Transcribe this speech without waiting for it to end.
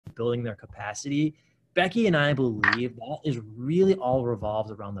building their capacity, Becky and I believe that is really all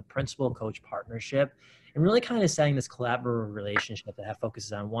revolves around the principal-coach partnership and really kind of setting this collaborative relationship that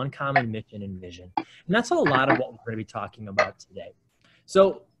focuses on one common mission and vision. And that's a lot of what we're going to be talking about today.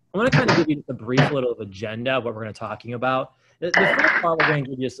 So I want to kind of give you just a brief little agenda of what we're going to be talking about. The first part, we're going to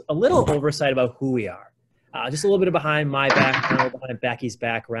give you just a little oversight about who we are. Just a little bit behind my background, behind Becky's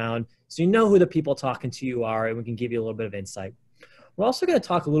background, so you know who the people talking to you are, and we can give you a little bit of insight. We're also going to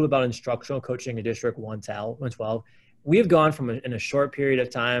talk a little bit about instructional coaching in District 112. We have gone from, in a short period of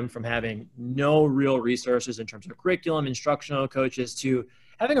time, from having no real resources in terms of curriculum, instructional coaches, to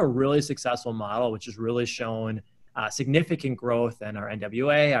having a really successful model, which has really shown significant growth in our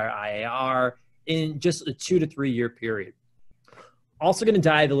NWA, our IAR, in just a 2 to 3 year period. Also going to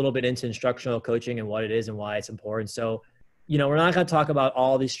dive a little bit into instructional coaching and what it is and why it's important. So, you know, we're not going to talk about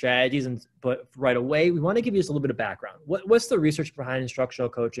all these strategies, but right away, we want to give you just a little bit of background. What's the research behind instructional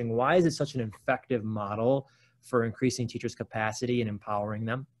coaching? Why is it such an effective model for increasing teachers' capacity and empowering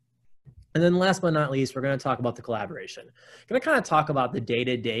them? And then last but not least, we're going to talk about the collaboration. We're going to kind of talk about the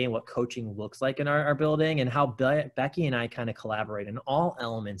day-to-day and what coaching looks like in our building, and how Becky and I kind of collaborate in all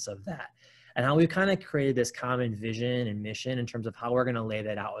elements of that, and how we've kind of created this common vision and mission in terms of how we're going to lay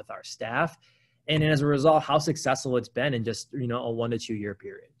that out with our staff. And as a result, how successful it's been in just, you know, a 1 to 2 year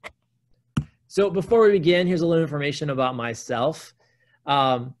period. So before we begin, here's a little information about myself.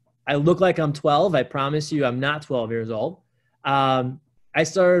 I look like I'm 12. I promise you I'm not 12 years old. I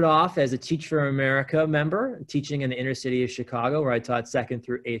started off as a Teach for America member, teaching in the inner city of Chicago, where I taught 2nd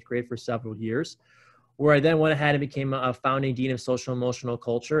through 8th grade for several years, where I then went ahead and became a founding dean of social emotional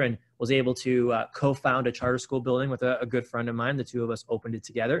culture and was able to co-found a charter school building with a good friend of mine. The two of us opened it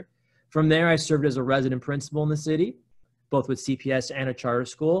together. From there, I served as a resident principal in the city, both with CPS and a charter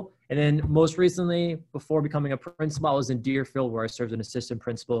school. And then most recently, before becoming a principal, I was in Deerfield, where I served as an assistant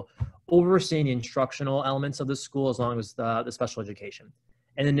principal, overseeing the instructional elements of the school as long as the special education.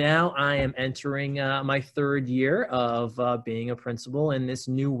 And then now I am entering my 3rd year of being a principal in this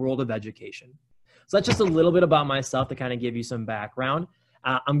new world of education. So that's just a little bit about myself to kind of give you some background.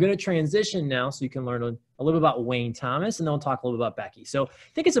 I'm going to transition now so you can learn a little bit about Wayne Thomas, and then we'll talk a little bit about Becky. So I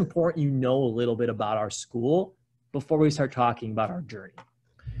think it's important you know a little bit about our school before we start talking about our journey.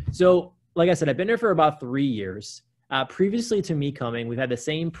 So like I said, I've been here for about 3 years. Previously to me coming, we've had the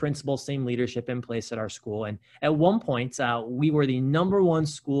same principal, same leadership in place at our school. And at one point, we were the number one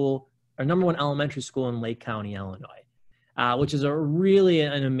elementary school in Lake County, Illinois, which is really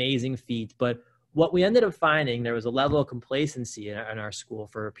an amazing feat. But what we ended up finding, there was a level of complacency in our school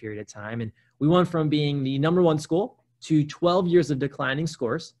for a period of time. And we went from being the number one school to 12 years of declining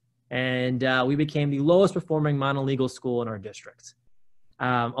scores. And we became the lowest performing monolingual school in our district.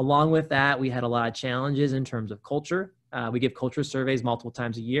 Along with that, we had a lot of challenges in terms of culture. We give culture surveys multiple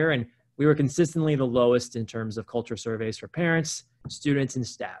times a year, and we were consistently the lowest in terms of culture surveys for parents, students, and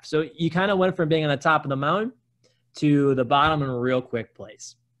staff. So you kind of went from being on the top of the mountain to the bottom in a real quick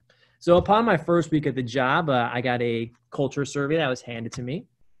place. So upon my first week at the job, I got a culture survey that was handed to me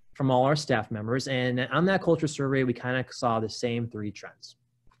from all our staff members. And on that culture survey, we kind of saw the same 3 trends: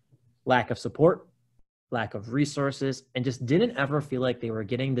 lack of support, lack of resources, and just didn't ever feel like they were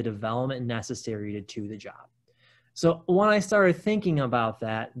getting the development necessary to do the job. So when I started thinking about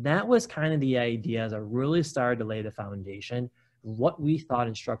that, that was kind of the idea as I really started to lay the foundation of what we thought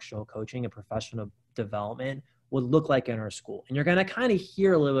instructional coaching and professional development would look like in our school. And you're going to kind of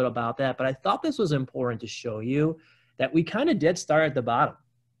hear a little bit about that, but I thought this was important to show you that we kind of did start at the bottom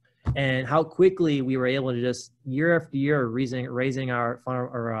and how quickly we were able to just year after year raising our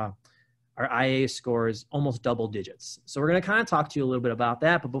IA scores almost double digits. So we're going to kind of talk to you a little bit about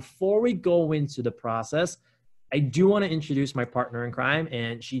that. But before we go into the process, I do want to introduce my partner in crime,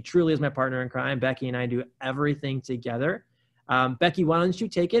 and she truly is my partner in crime. Becky and I do everything together. Becky, why don't you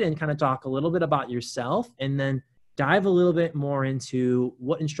take it and kind of talk a little bit about yourself, and then dive a little bit more into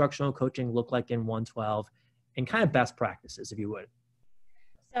what instructional coaching looked like in 112 and kind of best practices, if you would.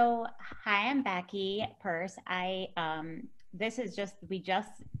 So, hi, I'm Becky Purse. We just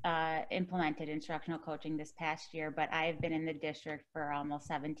implemented instructional coaching this past year, but I've been in the district for almost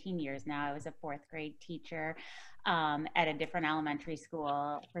 17 years now. I was a 4th grade teacher at a different elementary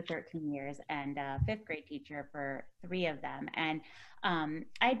school for 13 years and a 5th grade teacher for 3 of them. And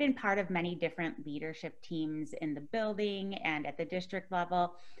I've been part of many different leadership teams in the building and at the district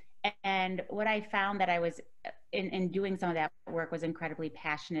level. And what I found that I was in doing some of that work was incredibly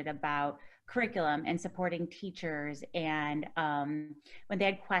passionate about curriculum and supporting teachers, and when they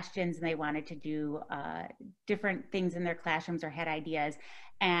had questions and they wanted to do different things in their classrooms or had ideas.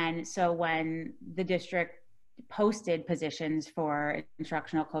 And so when the district posted positions for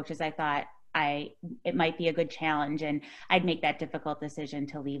instructional coaches, I thought it might be a good challenge, and I'd make that difficult decision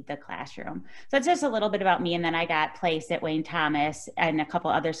to leave the classroom. So it's just a little bit about me. And then I got placed at Wayne Thomas and a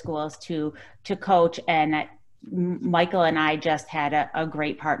couple other schools to coach, and Michael and I just had a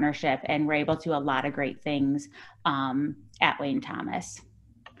great partnership, and we're able to do a lot of great things at Wayne Thomas.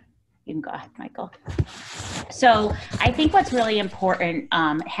 You can go ahead, Michael. So I think what's really important,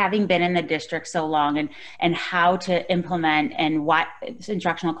 having been in the district so long, and how to implement and what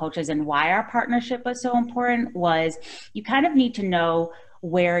instructional coaches and why our partnership was so important, was you kind of need to know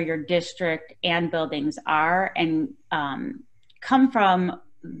where your district and buildings are, and come from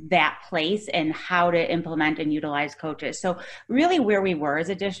that place and how to implement and utilize coaches. So really where we were as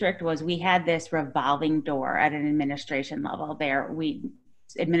a district was we had this revolving door at an administration level there.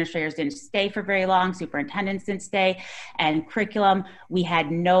 Administrators didn't stay for very long, superintendents didn't stay, and curriculum, we had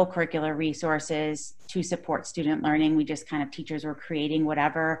no curricular resources to support student learning. We just kind of, teachers were creating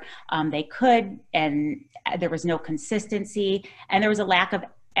whatever they could, and there was no consistency, and there was a lack of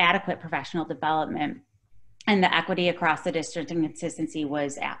adequate professional development, and the equity across the district and consistency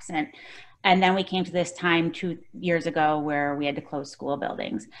was absent. And then we came to this time 2 years ago where we had to close school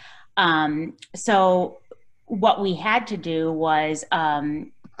buildings. So what we had to do was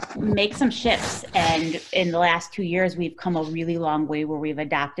make some shifts. And in the last 2 years, we've come a really long way where we've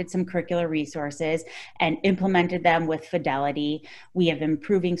adopted some curricular resources and implemented them with fidelity. We have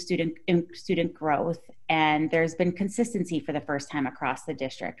improving student growth, and there's been consistency for the first time across the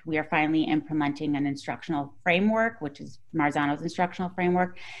district. We are finally implementing an instructional framework, which is Marzano's instructional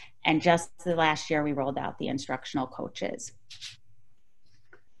framework. And just the last year, we rolled out the instructional coaches.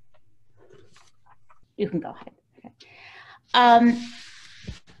 You can go ahead.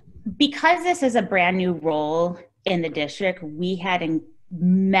 Because this is a brand new role in the district, we had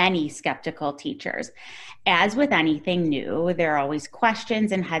many skeptical teachers. As with anything new, there are always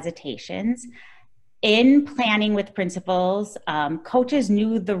questions and hesitations. In planning with principals, coaches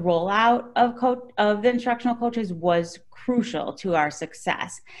knew the rollout of the instructional coaches was crucial to our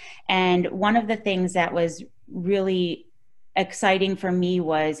success. And one of the things that was really exciting for me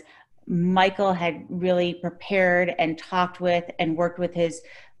was Michael had really prepared and talked with and worked with his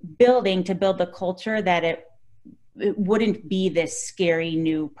building to build the culture that it wouldn't be this scary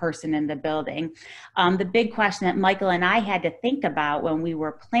new person in the building. The big question that Michael and I had to think about when we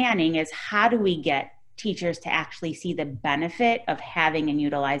were planning is, how do we get teachers to actually see the benefit of having and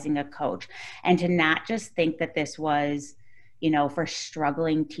utilizing a coach, and to not just think that this was, for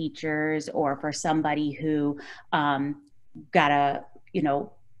struggling teachers or for somebody who got a,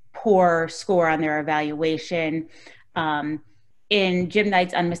 poor score on their evaluation. In Jim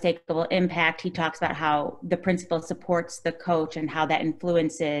Knight's Unmistakable Impact, he talks about how the principal supports the coach and how that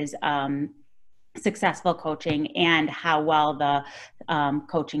influences successful coaching and how well the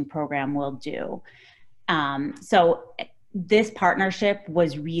coaching program will do. So this partnership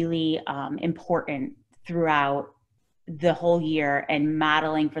was really important throughout the whole year, and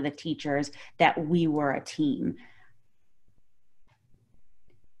modeling for the teachers that we were a team.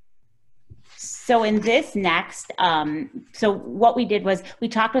 So in this next, so what we did was we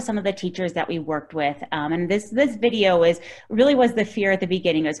talked with some of the teachers that we worked with, and this video was the fear at the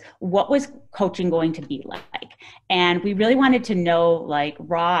beginning, is what was coaching going to be like? And we really wanted to know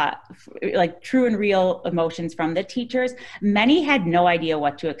raw, true and real emotions from the teachers. Many had no idea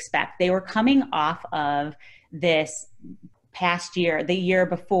what to expect. They were coming off of this past year, the year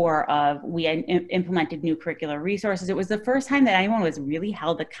before, we had implemented new curricular resources. It was the first time that anyone was really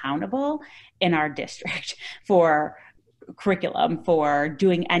held accountable in our district for curriculum, for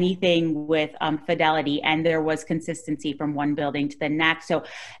doing anything with fidelity, and there was consistency from one building to the next. So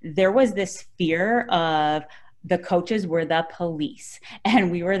there was this fear of the coaches were the police,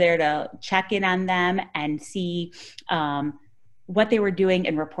 and we were there to check in on them and see what they were doing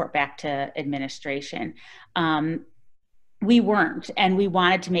and report back to administration. We weren't, and we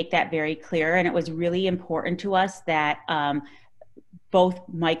wanted to make that very clear. And it was really important to us that both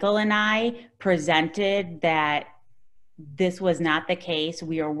Michael and I presented that this was not the case.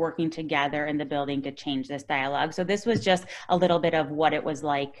 We are working together in the building to change this dialogue. So this was just a little bit of what it was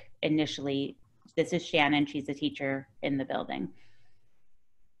like initially. This is Shannon. She's a teacher in the building.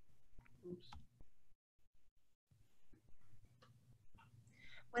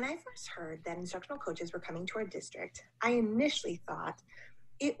 When I first heard that instructional coaches were coming to our district, I initially thought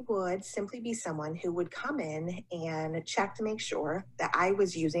it would simply be someone who would come in and check to make sure that I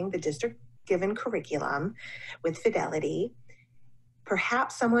was using the district-given curriculum with fidelity.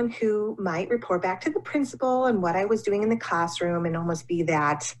 Perhaps someone who might report back to the principal on what I was doing in the classroom and almost be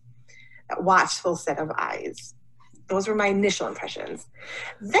that that watchful set of eyes. Those were my initial impressions.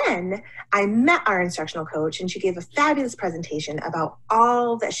 Then I met our instructional coach, and she gave a fabulous presentation about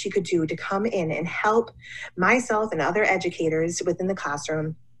all that she could do to come in and help myself and other educators within the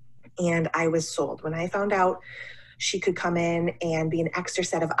classroom. And I was sold when I found out she could come in and be an extra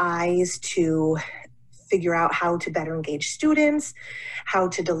set of eyes to figure out how to better engage students, how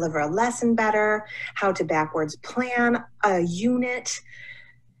to deliver a lesson better, how to backwards plan a unit.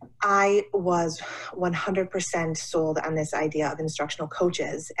 I was 100% sold on this idea of instructional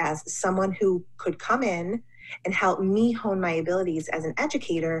coaches as someone who could come in and help me hone my abilities as an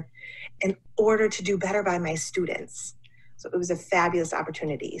educator in order to do better by my students. So it was a fabulous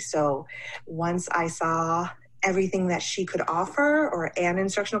opportunity. So once I saw everything that she could offer, or an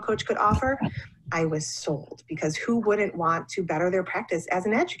instructional coach could offer, I was sold, because who wouldn't want to better their practice as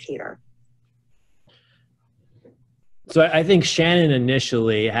an educator? So I think Shannon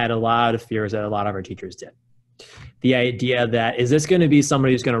initially had a lot of fears that a lot of our teachers did. The idea that, is this going to be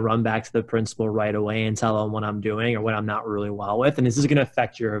somebody who's going to run back to the principal right away and tell them what I'm doing or what I'm not really well with? And is this going to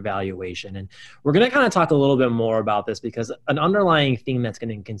affect your evaluation? And we're going to kind of talk a little bit more about this, because an underlying theme that's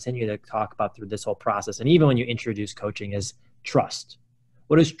going to continue to talk about through this whole process, and even when you introduce coaching, is trust.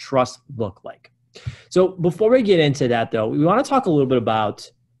 What does trust look like? So before we get into that, though, we want to talk a little bit about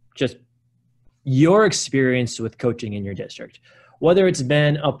just your experience with coaching in your district. Whether it's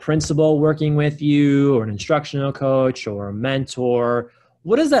been a principal working with you, or an instructional coach, or a mentor,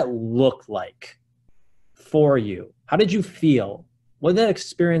 what does that look like for you? How did you feel? What did that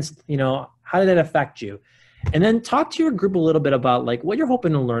experience, how did that affect you? And then talk to your group a little bit about like what you're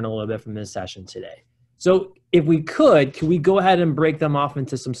hoping to learn a little bit from this session today. So if we can we go ahead and break them off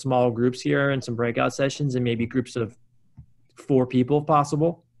into some small groups here and some breakout sessions, and maybe groups of 4 people if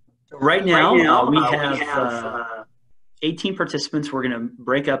possible? Right now, we have 18 participants. We're going to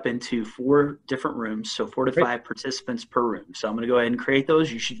break up into 4 different rooms, so 4 to 5 participants per room. So I'm going to go ahead and create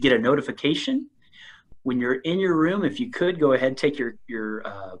those. You should get a notification when you're in your room. If you could, go ahead, take your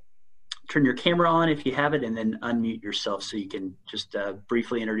turn your camera on if you have it, and then unmute yourself so you can just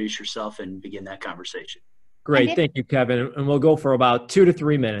briefly introduce yourself and begin that conversation. Great. Thank you, Kevin. And we'll go for about 2 to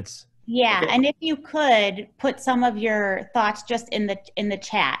 3 minutes. Yeah, Okay. and if you could put some of your thoughts just in the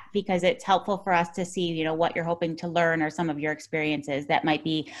chat, because it's helpful for us to see, what you're hoping to learn or some of your experiences. That might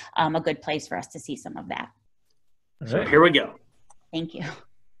be a good place for us to see some of that. So here we go. Thank you.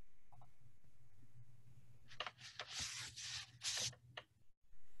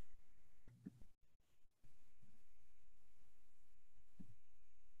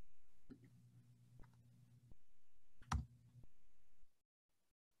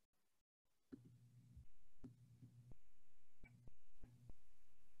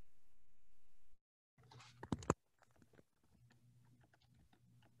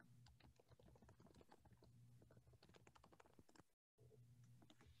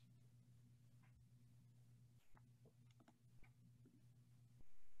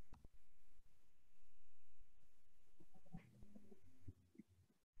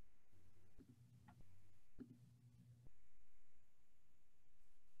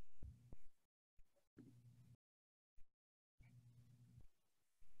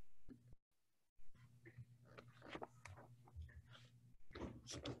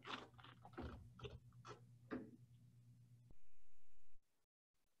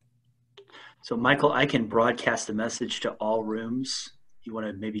 So Michael, I can broadcast the message to all rooms. You want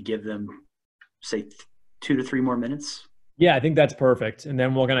to maybe give them, say, 2 to 3 more minutes? Yeah, I think that's perfect. And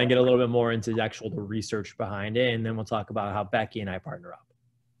then we're going to get a little bit more into the research behind it. And then we'll talk about how Becky and I partner up.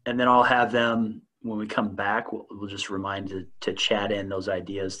 And then I'll have them, when we come back, we'll just remind to chat in those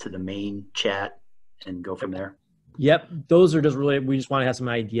ideas to the main chat and go from there. Yep. Those are just we just want to have some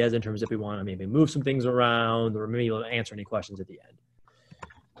ideas in terms of if we want to maybe move some things around, or maybe answer any questions at the end.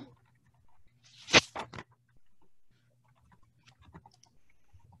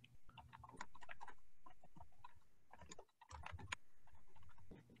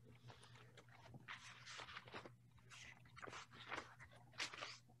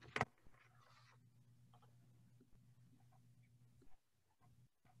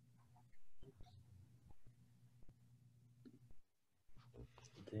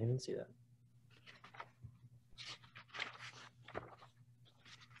 Didn't even see that.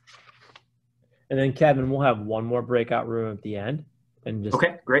 And then Kevin, we'll have one more breakout room at the end, and just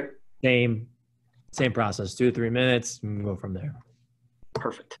Okay, great. Same process, 2 to 3 minutes, and go from there.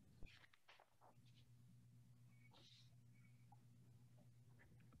 Perfect.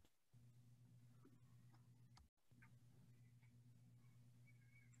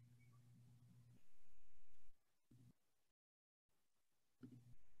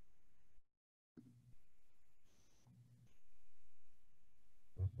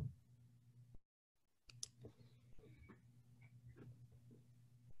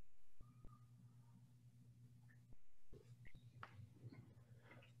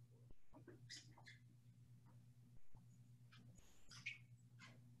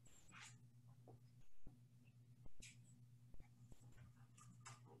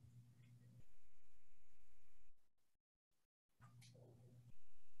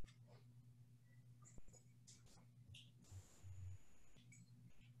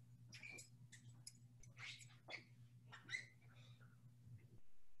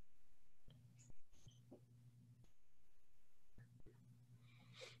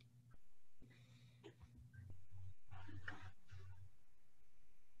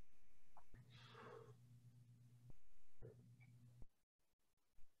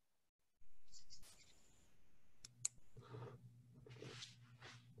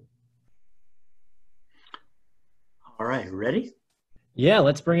 right, ready? Yeah,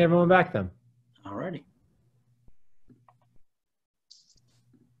 let's bring everyone back then. All righty.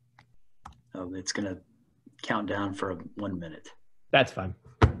 Oh, it's going to count down for 1 minute. That's fine.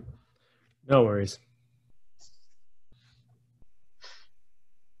 No worries.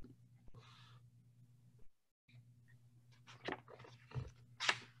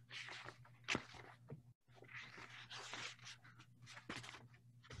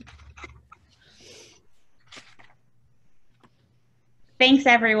 Thanks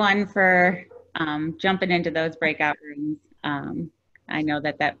everyone for jumping into those breakout rooms. I know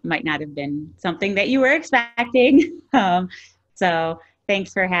that might not have been something that you were expecting. So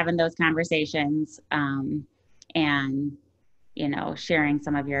thanks for having those conversations and, you know, sharing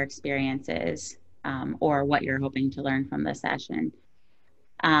some of your experiences or what you're hoping to learn from the session.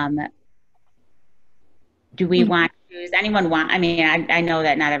 Do we want to, does anyone want, I mean, I know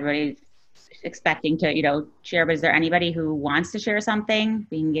that not everybody's expecting to, you know, share, but is there anybody who wants to share something?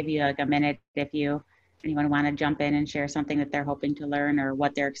 We can give you like a minute if anyone want to jump in and share something that they're hoping to learn or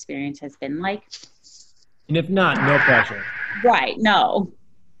what their experience has been like. And if not, no pressure. Right, no.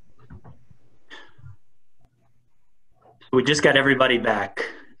 We just got everybody back.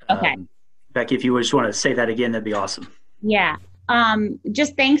 Okay. Becky, if you just want to say that again, that'd be awesome. Yeah.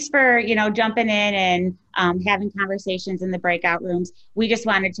 Just thanks for, you know, jumping in and having conversations in the breakout rooms. We just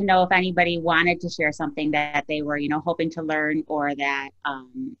wanted to know if anybody wanted to share something that they were, you know, hoping to learn or that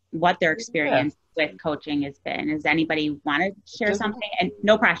what their experience with coaching has been. Does anybody want to share something? And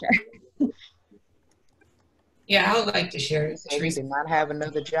no pressure. Yeah, I would like to share. He did not have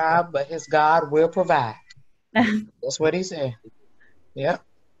another job, but his God will provide. That's what he said. Yep.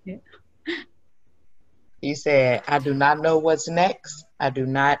 Yeah. He said, I do not know what's next. I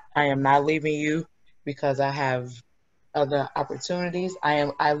am not leaving you because I have other opportunities.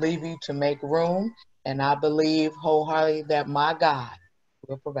 I leave you to make room, and I believe wholeheartedly that my God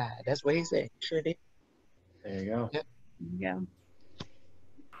will provide. That's what he said. Sure did. There you go. Yep. Yeah.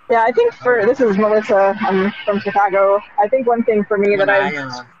 Yeah, I think this is Melissa. I'm from Chicago. I think one thing for me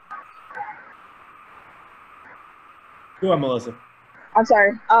that Go on, Melissa. I'm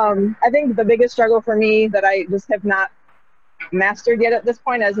sorry. I think the biggest struggle for me that I just have not mastered yet at this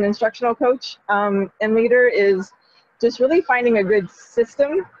point as an instructional coach and leader is just really finding a good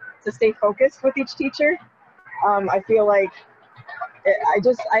system to stay focused with each teacher. I feel like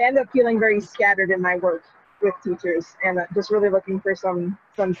I end up feeling very scattered in my work with teachers, and just really looking for some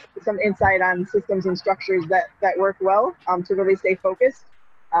insight on systems and structures that work well to really stay focused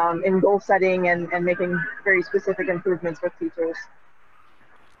in goal setting and making very specific improvements with teachers.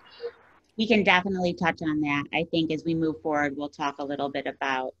 We can definitely touch on that. I think as we move forward, we'll talk a little bit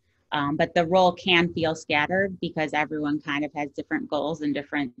about, but the role can feel scattered because everyone kind of has different goals and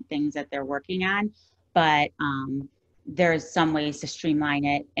different things that they're working on. But there's some ways to streamline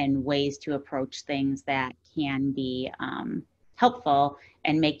it and ways to approach things that can be helpful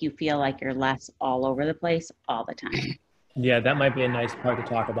and make you feel like you're less all over the place all the time. Yeah, that might be a nice part to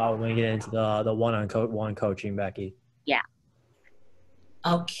talk about when we get into the one-on-one coaching, Becky. Yeah.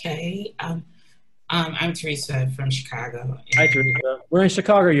 Okay. I'm Teresa from Chicago. Hi, Teresa. Where in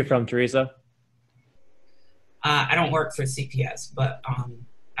Chicago are you from, Teresa? I don't work for CPS, but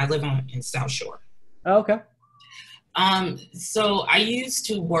I live in South Shore. Oh, okay. So I used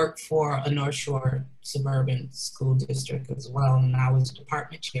to work for a North Shore suburban school district as well, and I was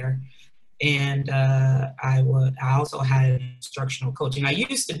department chair. And I also had an instructional coach, and I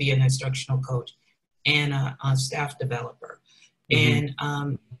used to be an instructional coach and a staff developer. Mm-hmm.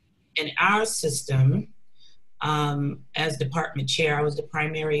 And in our system, as department chair, I was the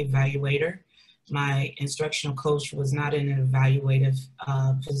primary evaluator. My instructional coach was not in an evaluative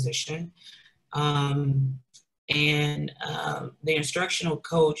position. And the instructional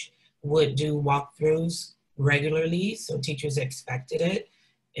coach would do walkthroughs regularly, so teachers expected it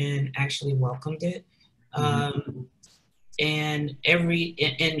and actually welcomed it. And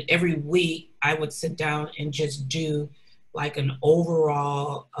every week I would sit down and just do like an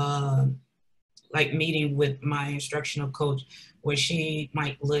overall like meeting with my instructional coach where she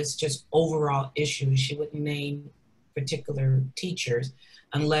might list just overall issues. She wouldn't name particular teachers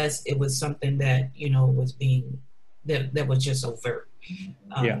unless it was something that, you know, was being, that was just overt.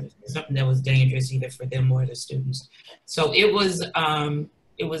 Something that was dangerous either for them or the students. So it was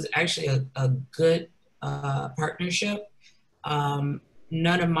actually a good partnership. None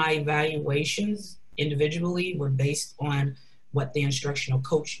of my evaluations individually were based on what the instructional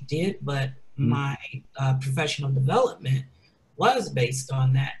coach did, but my professional development was based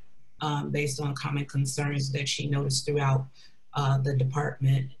on that, based on common concerns that she noticed throughout the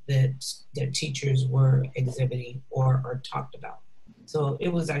department that teachers were exhibiting or talked about. So it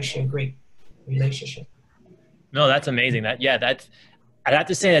was actually a great relationship. No, that's amazing. I'd have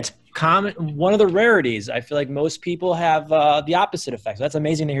to say that's common. One of the rarities. I feel like most people have the opposite effect. So that's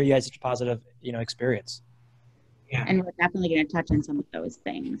amazing to hear you guys such a positive, experience. Yeah. And we're definitely going to touch on some of those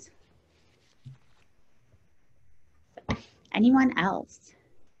things. Anyone else?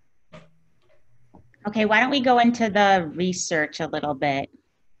 Okay, why don't we go into the research a little bit?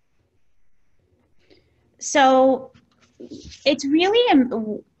 So it's really,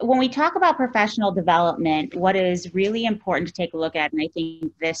 when we talk about professional development, what is really important to take a look at, and I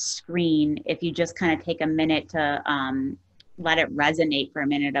think this screen, if you just kind of take a minute to let it resonate for a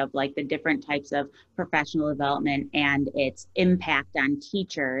minute of like the different types of professional development and its impact on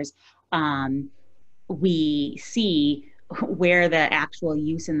teachers, we see where the actual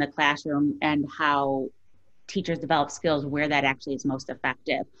use in the classroom and how teachers develop skills, where that actually is most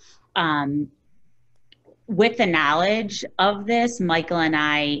effective. With the knowledge of this, Michael and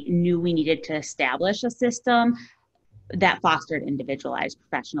I knew we needed to establish a system that fostered individualized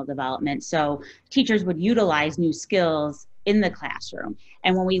professional development. So teachers would utilize new skills in the classroom.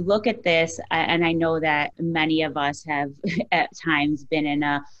 And when we look at this, and I know that many of us have at times been in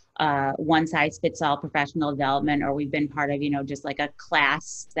a one-size-fits-all professional development, or we've been part of, just like a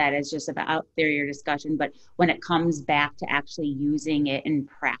class that is just about theory or discussion. But when it comes back to actually using it in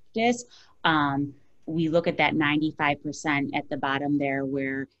practice, we look at that 95% at the bottom there,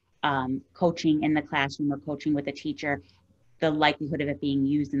 where coaching in the classroom or coaching with a teacher, the likelihood of it being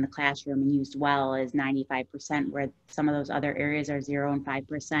used in the classroom and used well is 95%, where some of those other areas are 0 and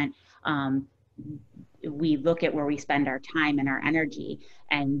 5%. We look at where we spend our time and our energy,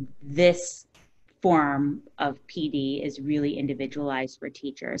 and this form of PD is really individualized for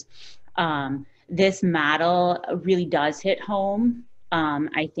teachers. This model really does hit home,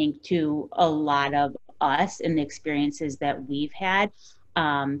 I think, to a lot of us in the experiences that we've had.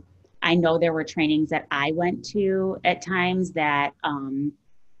 I know there were trainings that I went to at times that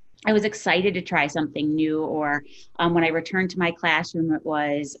I was excited to try something new, or when I returned to my classroom, it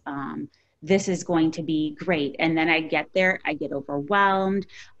was, this is going to be great. And then I get there, I get overwhelmed,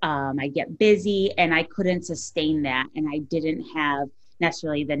 I get busy, and I couldn't sustain that. And I didn't have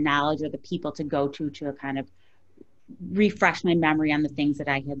necessarily the knowledge or the people to go to kind of refresh my memory on the things that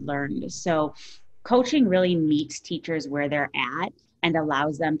I had learned. So coaching really meets teachers where they're at and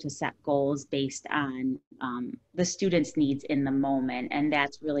allows them to set goals based on the student's needs in the moment. And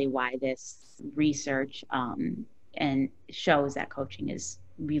that's really why this research and shows that coaching is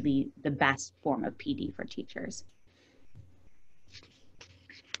really the best form of PD for teachers.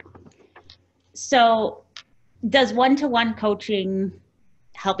 So does one-to-one coaching,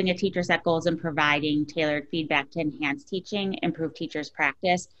 helping a teacher set goals and providing tailored feedback to enhance teaching, improve teachers'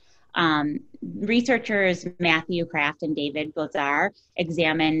 practice? Researchers Matthew Kraft and David Gozar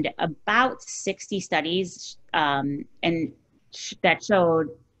examined about 60 studies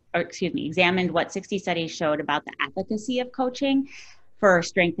examined what 60 studies showed about the efficacy of coaching for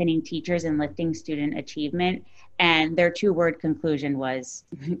strengthening teachers and lifting student achievement. And their two-word conclusion was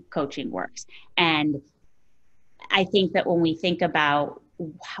coaching works. And I think that when we think about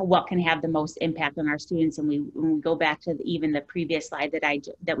what can have the most impact on our students, and when we go back to even the previous slide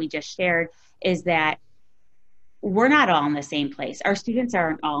that we just shared, is that we're not all in the same place. Our students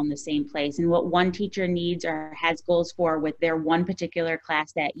aren't all in the same place, and what one teacher needs or has goals for with their one particular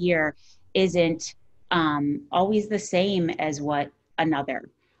class that year isn't always the same as what another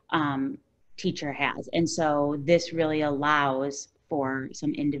teacher has. And so this really allows for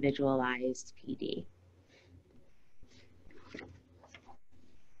some individualized PD.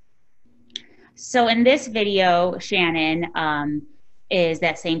 So in this video, Shannon is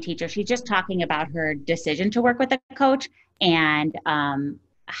that same teacher. She's just talking about her decision to work with a coach and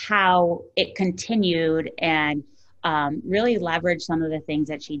how it continued and really leveraged some of the things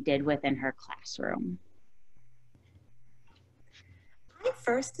that she did within her classroom. I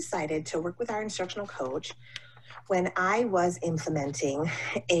first decided to work with our instructional coach when I was implementing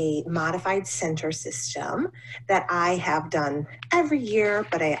a modified center system that I have done every year,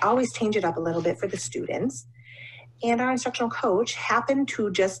 but I always change it up a little bit for the students. And our instructional coach happened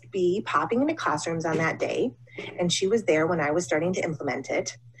to just be popping into classrooms on that day, and she was there when I was starting to implement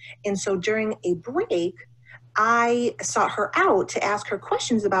it. And so during a break, I sought her out to ask her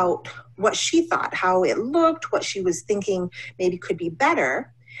questions about what she thought, how it looked, what she was thinking maybe could be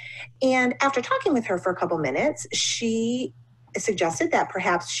better. And after talking with her for a couple minutes, she suggested that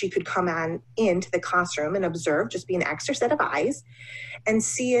perhaps she could come on into the classroom and observe, just be an extra set of eyes, and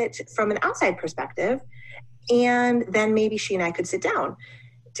see it from an outside perspective, And then maybe she and I could sit down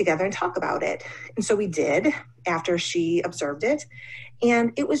together and talk about it. And so we did after she observed it.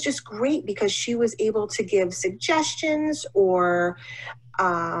 And it was just great because she was able to give suggestions or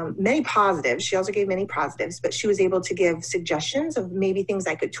many positives. She also gave many positives, but she was able to give suggestions of maybe things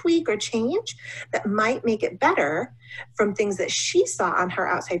I could tweak or change that might make it better from things that she saw on her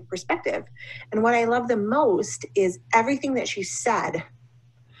outside perspective. And what I love the most is everything that she said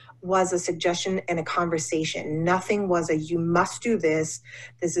was a suggestion and a conversation. Nothing was a, you must do this.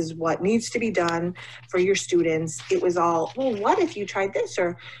 This is what needs to be done for your students. It was all, well, what if you tried this?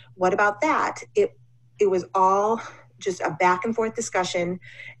 Or what about that? It was all just a back and forth discussion.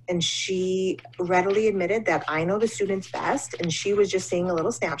 And she readily admitted that I know the students best. And she was just seeing a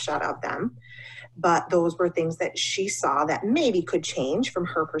little snapshot of them. But those were things that she saw that maybe could change from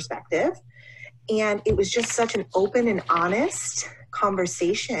her perspective. And it was just such an open and honest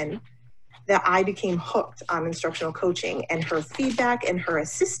conversation that I became hooked on instructional coaching and her feedback and her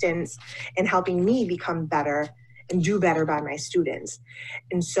assistance in helping me become better and do better by my students.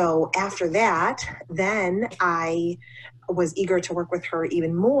 And so after that, then I was eager to work with her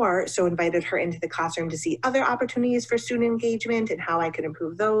even more. So invited her into the classroom to see other opportunities for student engagement and how I could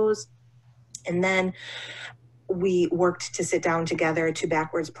improve those. And then we worked to sit down together to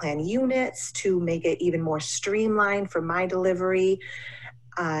backwards plan units to make it even more streamlined for my delivery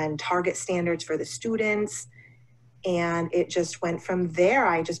and target standards for the students. And it just went from there.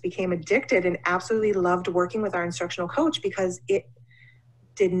 I just became addicted and absolutely loved working with our instructional coach because it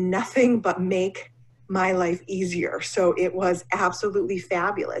did nothing but make my life easier. So it was absolutely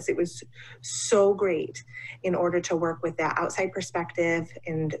fabulous. It was so great in order to work with that outside perspective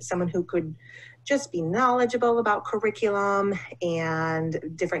and someone who could just be knowledgeable about curriculum and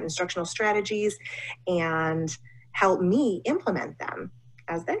different instructional strategies and help me implement them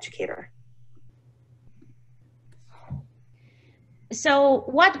as the educator. So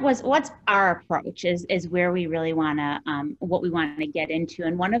what's our approach is where we really want to, what we want to get into.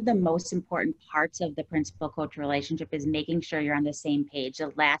 And one of the most important parts of the principal coach relationship is making sure you're on the same page.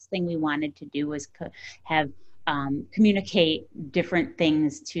 The last thing we wanted to do was communicate different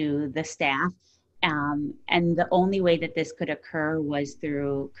things to the staff. And the only way that this could occur was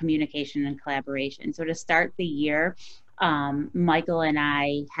through communication and collaboration. So to start the year, Michael and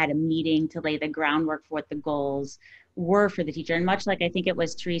I had a meeting to lay the groundwork for what the goals were for the teacher. And much like I think it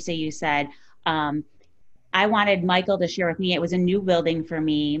was Teresa, you said, I wanted Michael to share with me. It was a new building for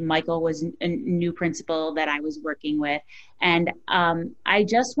me. Michael was a new principal that I was working with. And I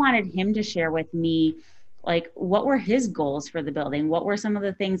just wanted him to share with me, like, what were his goals for the building? What were some of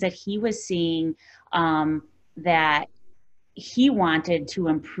the things that he was seeing that he wanted to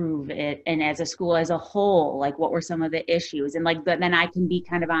improve it, and as a school as a whole, like what were some of the issues, and like, but then I can be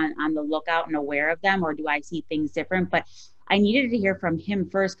kind of on the lookout and aware of them, or do I see things different? But I needed to hear from him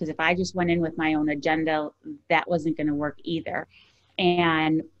first, because if I just went in with my own agenda, that wasn't going to work either.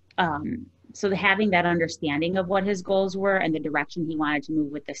 And so having that understanding of what his goals were and the direction he wanted to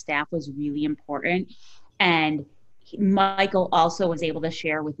move with the staff was really important. And Michael also was able to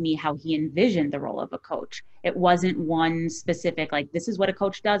share with me how he envisioned the role of a coach. It wasn't one specific, like, this is what a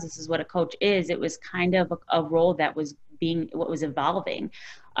coach does, this is what a coach is. It was kind of a role that was what was evolving.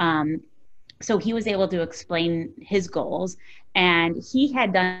 So he was able to explain his goals, and he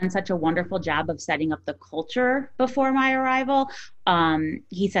had done such a wonderful job of setting up the culture before my arrival.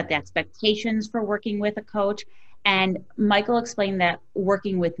 He set the expectations for working with a coach, and Michael explained that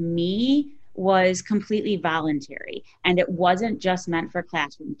working with me was completely voluntary, and it wasn't just meant for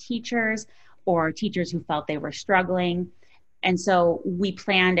classroom teachers or teachers who felt they were struggling. And so we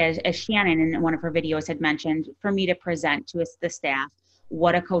planned, as Shannon in one of her videos had mentioned, for me to present to the staff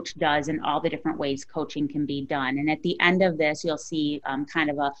what a coach does and all the different ways coaching can be done. And at the end of this, you'll see kind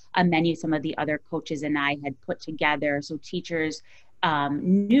of a menu some of the other coaches and I had put together, so teachers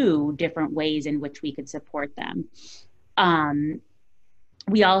knew different ways in which we could support them.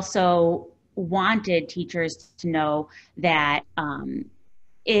 We also wanted teachers to know that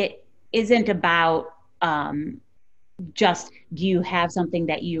it isn't about just, do you have something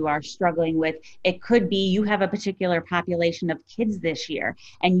that you are struggling with? It could be you have a particular population of kids this year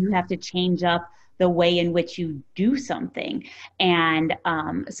and you have to change up the way in which you do something. And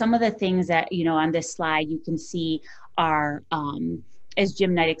some of the things that, you know, on this slide you can see are, as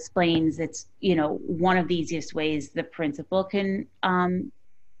Jim Knight explains, it's, you know, one of the easiest ways the principal can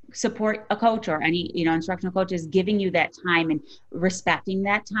support a coach or any, you know, instructional coach is giving you that time and respecting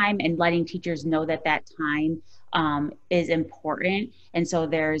that time and letting teachers know that that time is important. And so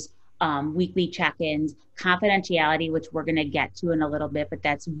there's weekly check-ins, confidentiality, which we're going to get to in a little bit, but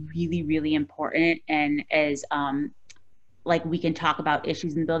that's really, really important. And as like we can talk about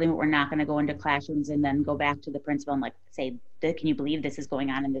issues in the building, but we're not going to go into classrooms and then go back to the principal and like say, can you believe this is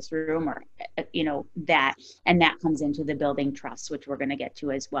going on in this room, or that, and that comes into the building trust, which we're going to get to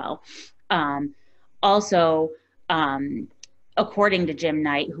as well. Also, according to Jim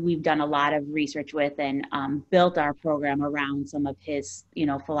Knight, who we've done a lot of research with and built our program around some of his,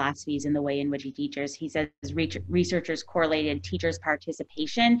 philosophies in the way in which he teaches, he says researchers correlated teachers'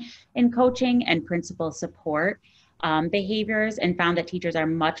 participation in coaching and principal support behaviors, and found that teachers are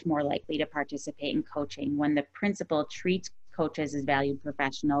much more likely to participate in coaching when the principal treats coaches as valued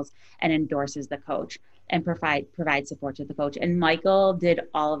professionals and endorses the coach and provide support to the coach. And Michael did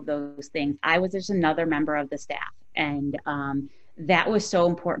all of those things. I was just another member of the staff, and that was so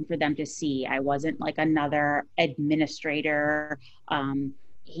important for them to see. I wasn't like another administrator,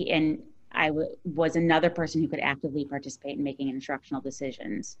 I was another person who could actively participate in making instructional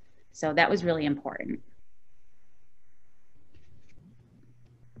decisions. So that was really important.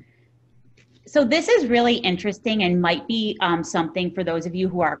 So this is really interesting and might be something for those of you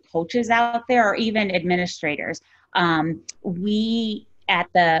who are coaches out there or even administrators. We, at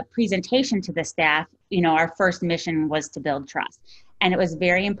the presentation to the staff, our first mission was to build trust. And it was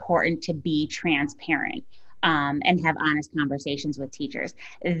very important to be transparent and have honest conversations with teachers.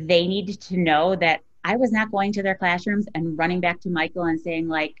 They needed to know that I was not going to their classrooms and running back to Michael and saying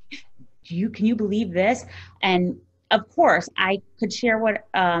like, can you believe this? And of course, I could share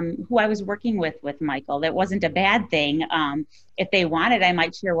who I was working with Michael. That wasn't a bad thing. If they wanted, I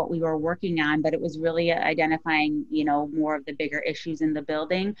might share what we were working on, but it was really identifying, more of the bigger issues in the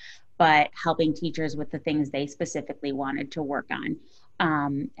building, but helping teachers with the things they specifically wanted to work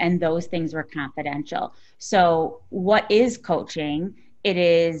on. And those things were confidential. So what is coaching? It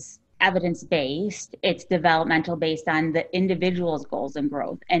is evidence-based. It's developmental based on the individual's goals and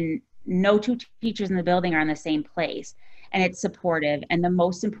growth. And no two teachers in the building are in the same place, and it's supportive. And the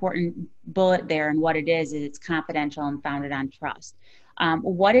most important bullet there and what it is it's confidential and founded on trust.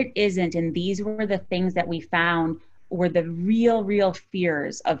 What it isn't, and these were the things that we found were the real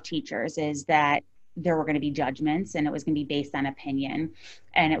fears of teachers, is that there were going to be judgments and it was going to be based on opinion.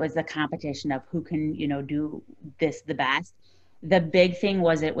 And it was the competition of who can, do this the best. The big thing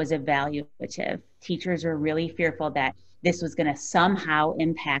was it was evaluative. Teachers were really fearful that this was going to somehow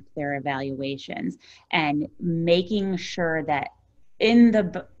impact their evaluations, and making sure that in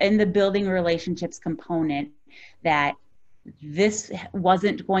the building relationships component that this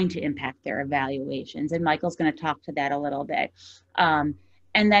wasn't going to impact their evaluations. And Michael's going to talk to that a little bit. And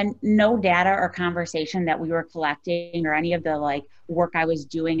then no data or conversation that we were collecting or any of the work I was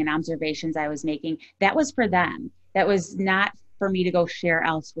doing and observations I was making, that was for them. That was not for me to go share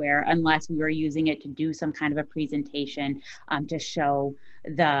elsewhere unless we were using it to do some kind of a presentation to show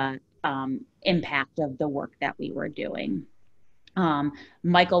the impact of the work that we were doing.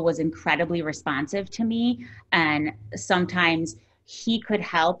 Michael was incredibly responsive to me, and sometimes he could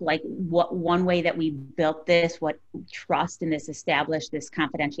help. One way that we built this, what trust and this established this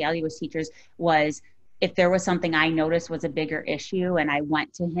confidentiality with teachers was, if there was something I noticed was a bigger issue and I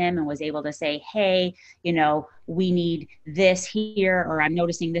went to him and was able to say, hey, we need this here, or I'm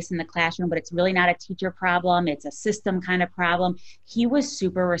noticing this in the classroom, but it's really not a teacher problem, it's a system kind of problem. He was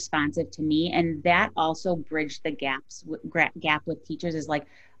super responsive to me, and that also bridged the gap with teachers, is like,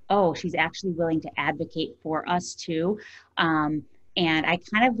 oh, she's actually willing to advocate for us too. And I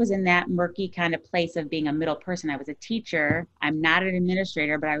kind of was in that murky kind of place of being a middle person. I was a teacher. I'm not an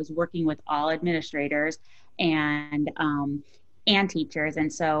administrator, but I was working with all administrators and teachers.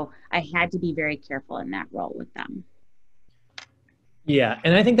 And so I had to be very careful in that role with them. Yeah.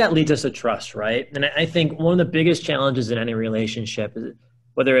 And I think that leads us to trust, right? And I think one of the biggest challenges in any relationship is,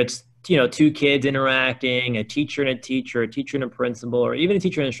 whether it's, two kids interacting, a teacher and a teacher and a principal, or even a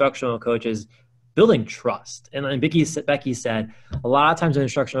teacher and instructional coach, is building trust. And Becky said, a lot of times when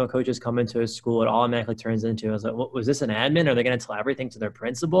instructional coaches come into a school, it automatically turns into, was this an admin? Are they going to tell everything to their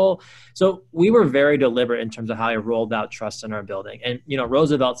principal? So we were very deliberate in terms of how I rolled out trust in our building. And,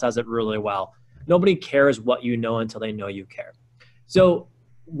 Roosevelt says it really well. Nobody cares what you know until they know you care. So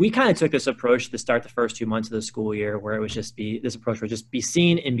we kind of took this approach to start the first 2 months of the school year, where it was this approach would just be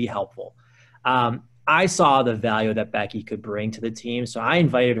seen and be helpful. I saw the value that Becky could bring to the team, so I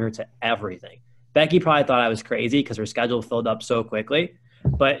invited her to everything. Becky probably thought I was crazy because her schedule filled up so quickly,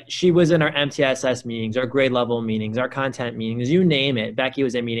 but she was in our MTSS meetings, our grade level meetings, our content meetings, you name it. Becky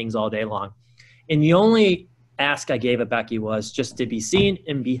was in meetings all day long. And the only ask I gave of Becky was just to be seen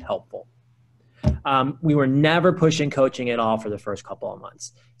and be helpful. We were never pushing coaching at all for the first couple of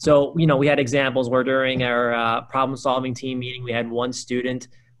months. So, you know, we had examples where during our problem-solving team meeting, we had one student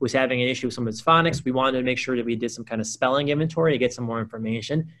who was having an issue with some of his phonics. We wanted to make sure that we did some kind of spelling inventory to get some more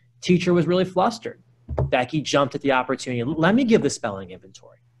information. Teacher was really flustered. Becky jumped at the opportunity. Let me give the spelling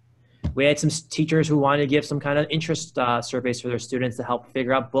inventory. We had some teachers who wanted to give some kind of interest surveys for their students to help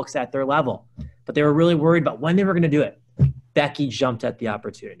figure out books at their level, but they were really worried about when they were going to do it. Becky jumped at the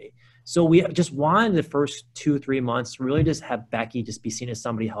opportunity. So we just wanted the first 2-3 months really just have Becky just be seen as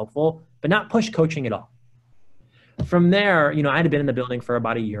somebody helpful, but not push coaching at all. From there, you know, I had been in the building for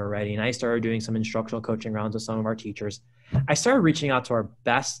about a year already, and I started doing some instructional coaching rounds with some of our teachers. I started reaching out to our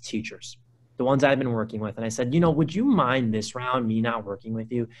best teachers, the ones I've been working with. And I said, you know, would you mind this round, me not working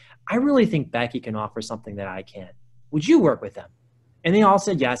with you? I really think Becky can offer something that I can't. Would you work with them? And they all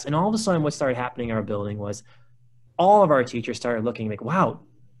said yes. And all of a sudden what started happening in our building was all of our teachers started looking like, wow,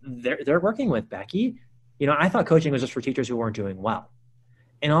 they're working with Becky. You know, I thought coaching was just for teachers who weren't doing well.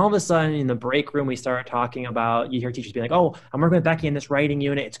 And all of a sudden in the break room, we started talking about, you hear teachers be like, oh, I'm working with Becky in this writing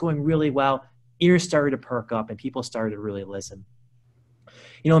unit. It's going really well. Ears started to perk up and people started to really listen.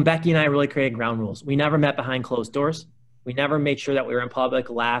 You know, and Becky and I really created ground rules. We never met behind closed doors. We never made sure that we were in public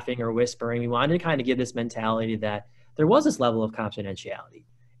laughing or whispering. We wanted to kind of give this mentality that there was this level of confidentiality.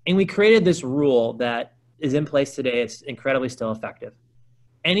 And we created this rule that is in place today. It's incredibly still effective.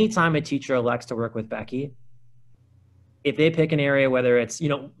 Anytime a teacher elects to work with Becky, if they pick an area, whether it's, you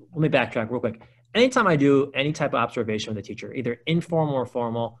know, let me backtrack real quick. Anytime I do any type of observation with a teacher, either informal or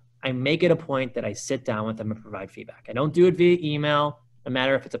formal, I make it a point that I sit down with them and provide feedback. I don't do it via email. No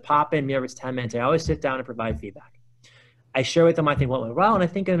matter if it's a pop-in, maybe it's 10 minutes, I always sit down and provide feedback. I share with them, I think what went well, and I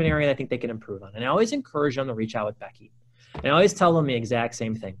think of an area that I think they can improve on. And I always encourage them to reach out with Becky. And I always tell them the exact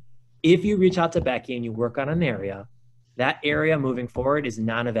same thing. If you reach out to Becky and you work on an area, that area moving forward is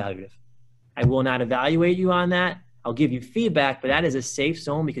non-evaluative. I will not evaluate you on that. I'll give you feedback, but that is a safe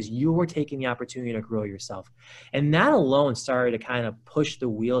zone because you were taking the opportunity to grow yourself. And that alone started to kind of push the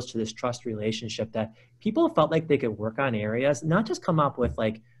wheels to this trust relationship that people felt like they could work on areas, not just come up with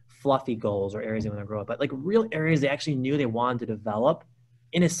like fluffy goals or areas they want to grow up, but like real areas they actually knew they wanted to develop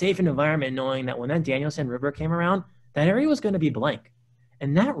in a safe environment, knowing that when that Danielson River came around, that area was going to be blank.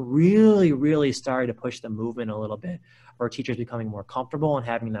 And that really, really started to push the movement a little bit, or teachers becoming more comfortable and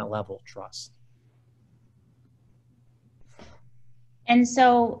having that level of trust. And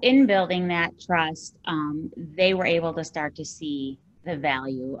so in building that trust, they were able to start to see the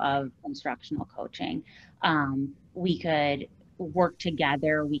value of instructional coaching. We could work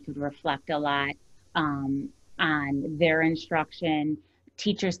together. We could reflect a lot on their instruction.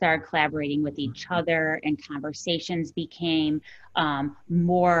 Teachers started collaborating with each other and conversations became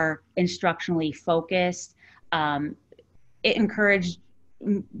more instructionally focused. It encouraged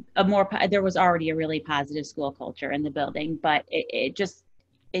there was already a really positive school culture in the building, but it just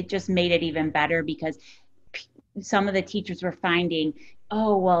made it even better because some of the teachers were finding,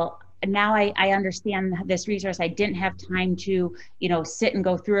 oh, well, now I understand this resource. I didn't have time to, you know, sit and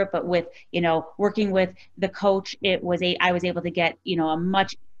go through it, but with, you know, working with the coach, I was able to get, you know, a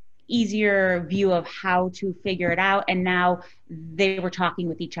much easier view of how to figure it out. And now they were talking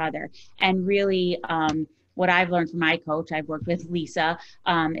with each other. And really, what I've learned from my coach, I've worked with Lisa,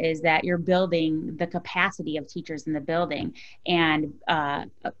 is that you're building the capacity of teachers in the building. And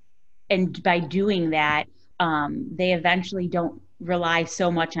by doing that, they eventually don't rely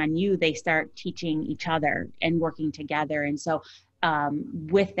so much on you. They start teaching each other and working together. And so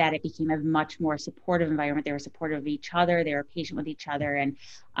with that, it became a much more supportive environment. They were supportive of each other. They were patient with each other. And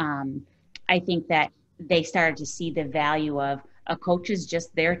I think that they started to see the value of a coach is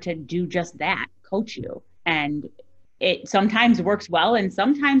just there to do just that, coach you. And it sometimes works well, and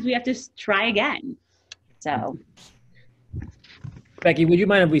sometimes we have to try again. So, Becky, would you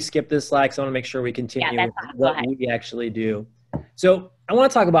mind if we skip this slide? Because I want to make sure we continue with what we actually do. So I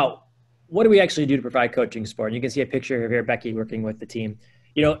want to talk about what do we actually do to provide coaching support. And you can see a picture here, Becky working with the team.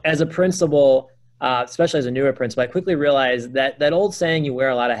 You know, as a principal, especially as a newer principal, I quickly realized that old saying, you wear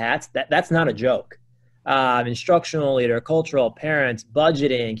a lot of hats, that's not a joke. Instructional leader, cultural, parents,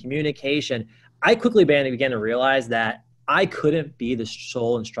 budgeting, communication. I quickly began to realize that I couldn't be the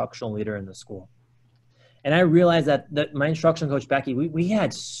sole instructional leader in the school. And I realized that my instructional coach, Becky, we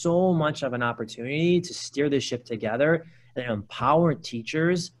had so much of an opportunity to steer this ship together and empower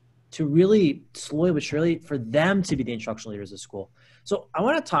teachers to really slowly but surely for them to be the instructional leaders of school. So I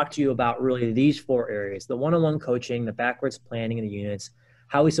want to talk to you about really these 4 areas: the one-on-one coaching, the backwards planning in the units,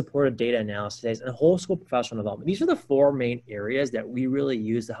 how we supported data analysis, and whole school professional development. These are the 4 main areas that we really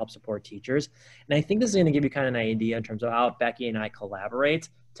use to help support teachers. And I think this is going to give you kind of an idea in terms of how Becky and I collaborate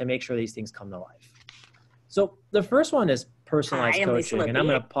to make sure these things come to life. So the first one is personalized Hi, I'm Lisa coaching, and I'm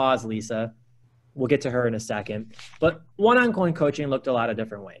Lippy. going to pause, Lisa. We'll get to her in a second. But one-on-one coaching looked a lot of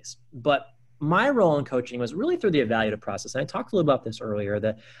different ways. But my role in coaching was really through the evaluative process. And I talked a little about this earlier,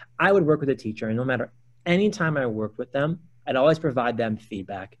 that I would work with a teacher, and no matter any time I worked with them, I'd always provide them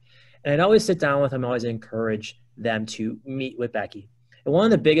feedback. And I'd always sit down with them, always encourage them to meet with Becky. And one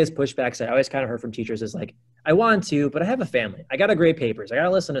of the biggest pushbacks I always kind of heard from teachers is like, I want to, but I have a family. I got to grade papers. I got to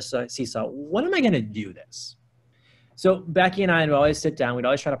listen to Seesaw. When am I going to do this? So Becky and I would always sit down. We'd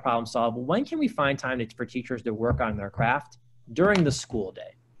always try to problem solve. When can we find time for teachers to work on their craft during the school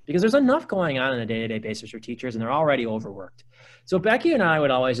day? Because there's enough going on a day-to-day basis for teachers, and they're already overworked. So Becky and I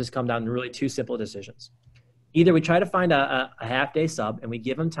would always just come down to really two simple decisions. Either we try to find a half-day sub, and we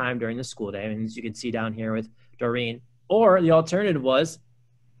give them time during the school day, and as you can see down here with Doreen, or the alternative was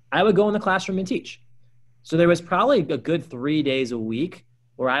I would go in the classroom and teach. So there was probably a good 3 days a week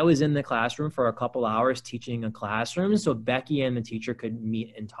where I was in the classroom for a couple hours teaching a classroom so Becky and the teacher could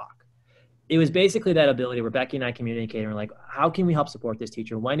meet and talk. It was basically that ability where Becky and I communicated and we're like, how can we help support this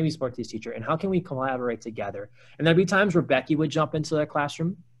teacher? When do we support this teacher? And how can we collaborate together? And there'd be times where Becky would jump into the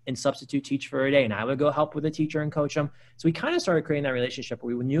classroom and substitute teach for a day, and I would go help with the teacher and coach them. So we kind of started creating that relationship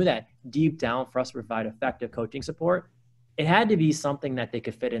where we knew that deep down for us to provide effective coaching support, it had to be something that they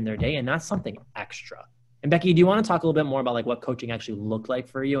could fit in their day and not something extra. And Becky, do you want to talk a little bit more about like what coaching actually looked like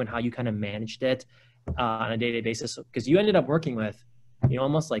for you and how you kind of managed it on a day-to-day basis? Because you ended up working with,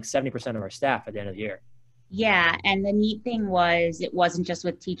 almost like 70% of our staff at the end of the year. Yeah, and the neat thing was it wasn't just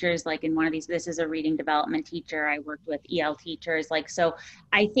with teachers, like in one of these, this is a reading development teacher. I worked with EL teachers. So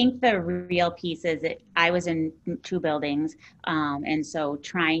I think the real piece is that I was in 2 buildings. And so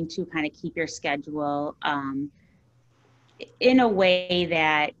trying to kind of keep your schedule in a way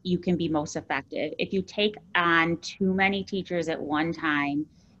that you can be most effective. If you take on too many teachers at one time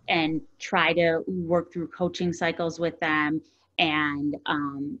and try to work through coaching cycles with them, and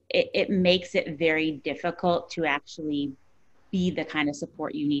it makes it very difficult to actually be the kind of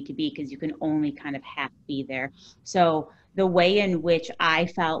support you need to be, because you can only kind of half be there. So the way in which I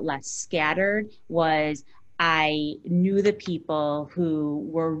felt less scattered was I knew the people who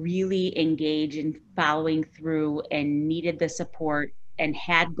were really engaged in following through and needed the support and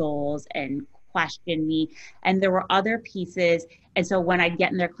had goals and questioned me. And there were other pieces. And so when I'd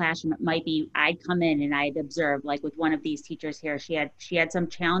get in their classroom, it might be I'd come in and I'd observe, like with one of these teachers here, she had some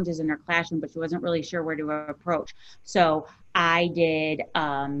challenges in her classroom, but she wasn't really sure where to approach. So I'd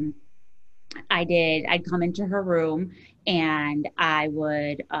come into her room and I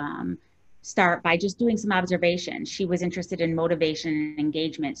would start by just doing some observation. She was interested in motivation and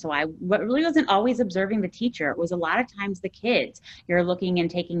engagement. So I really wasn't always observing the teacher. It was a lot of times the kids. You're looking and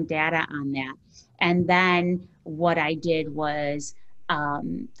taking data on that. And then what I did was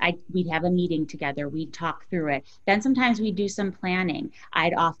we'd have a meeting together. We'd talk through it. Then sometimes we'd do some planning.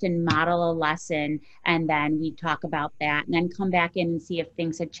 I'd often model a lesson and then we'd talk about that and then come back in and see if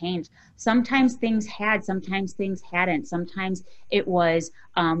things had changed. Sometimes things had, sometimes things hadn't. Sometimes it was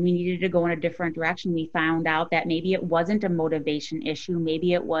we needed to go in a different direction. We found out that maybe it wasn't a motivation issue.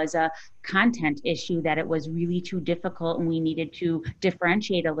 Maybe it was a content issue, that it was really too difficult and we needed to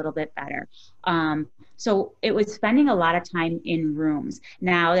differentiate a little bit better. So it was spending a lot of time in rooms.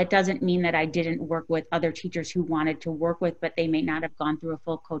 Now, that doesn't mean that I didn't work with other teachers who wanted to work with, but they may not have gone through a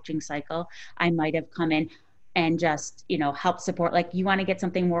full coaching cycle. I might have come in and just, help support, like you want to get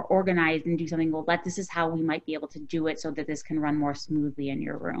something more organized and do something, well, this is how we might be able to do it so that this can run more smoothly in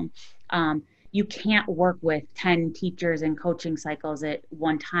your room. You can't work with 10 teachers and coaching cycles at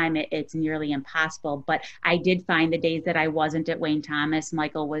one time. It's nearly impossible. But I did find the days that I wasn't at Wayne Thomas,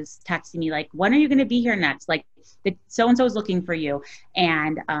 Michael was texting me like, when are you going to be here next? Like so-and-so is looking for you.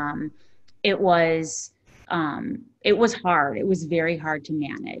 And it was hard. It was very hard to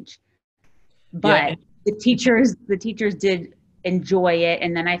manage. But the teachers did enjoy it.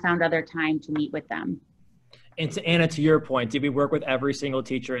 And then I found other time to meet with them. And to Anna, to your point, did we work with every single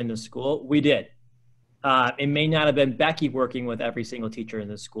teacher in the school? We did. It may not have been Becky working with every single teacher in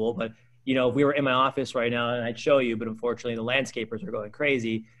the school, but if we were in my office right now, and I'd show you, but unfortunately the landscapers are going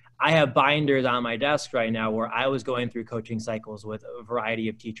crazy. I have binders on my desk right now where I was going through coaching cycles with a variety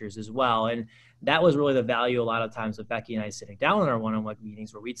of teachers as well. And that was really the value a lot of times of Becky and I sitting down in our one-on-one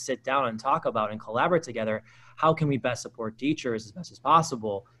meetings where we'd sit down and talk about and collaborate together. How can we best support teachers as best as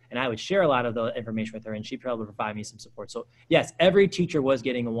possible? And I would share a lot of the information with her and she'd be able to provide me some support. So yes, every teacher was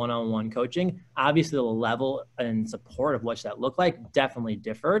getting a one-on-one coaching. Obviously the level and support of what that looked like definitely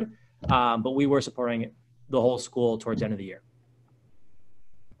differed, but we were supporting the whole school towards the end of the year.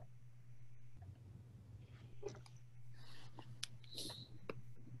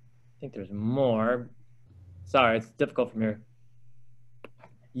 think there's more. Sorry, it's difficult from here.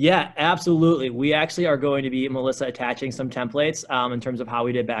 Yeah, absolutely. We actually are going to be, Melissa, attaching some templates in terms of how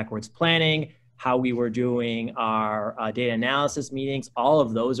we did backwards planning, how we were doing our data analysis meetings. All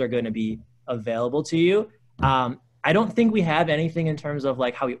of those are going to be available to you. I don't think we have anything in terms of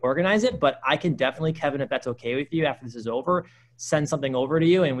like how we organize it, but I can definitely, Kevin, if that's okay with you, after this is over, send something over to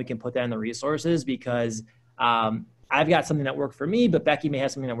you and we can put that in the resources, because I've got something that worked for me, but Becky may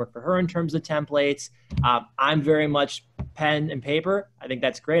have something that worked for her in terms of templates. I'm very much pen and paper. I think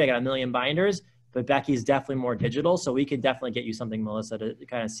that's great. I got a million binders, but Becky's definitely more digital. So we could definitely get you something, Melissa, to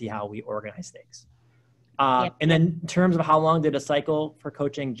kind of see how we organize things. And then in terms of how long did a cycle for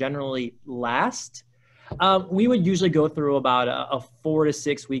coaching generally last? We would usually go through about a 4 to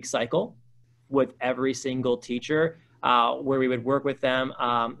 6 week cycle with every single teacher, where we would work with them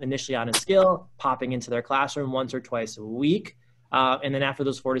initially on a skill, popping into their classroom once or twice a week. And then after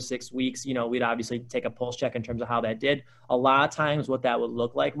those 4 to 6 weeks, we'd obviously take a pulse check in terms of how that did. A lot of times what that would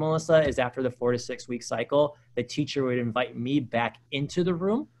look like, Melissa, is after the 4 to 6 week cycle, the teacher would invite me back into the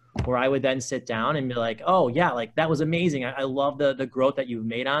room, where I would then sit down and be like, oh yeah, like that was amazing. I love the growth that you've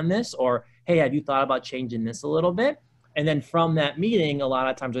made on this. Or, hey, have you thought about changing this a little bit? And then from that meeting, a lot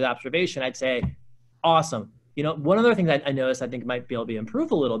of times with observation, I'd say, awesome. One other thing that I noticed I think might be able to be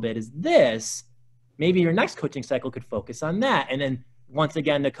improved a little bit is this. Maybe your next coaching cycle could focus on that. And then once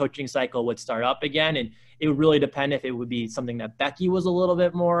again, the coaching cycle would start up again. And it would really depend if it would be something that Becky was a little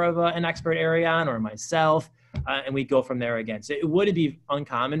bit more of an expert area on, or myself. And we go from there again. So it wouldn't be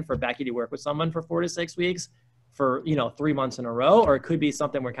uncommon for Becky to work with someone for 4 to 6 weeks for 3 months in a row, or it could be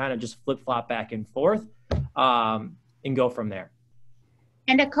something we're kind of just flip flop back and forth and go from there.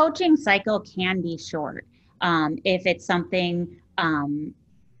 And a coaching cycle can be short if it's something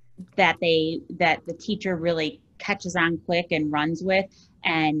that the teacher really catches on quick and runs with,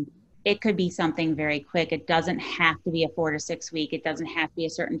 and it could be something very quick. It doesn't have to be a 4 to 6 week. It doesn't have to be a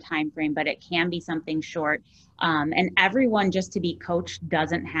certain time frame, but it can be something short. And everyone, just to be coached,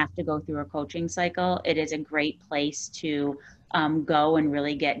 doesn't have to go through a coaching cycle. It is a great place to go and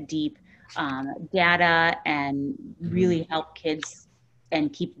really get deep data and really help kids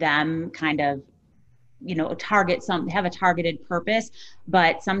and keep them kind of have a targeted purpose.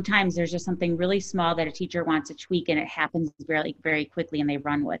 But sometimes there's just something really small that a teacher wants to tweak, and it happens very, very quickly and they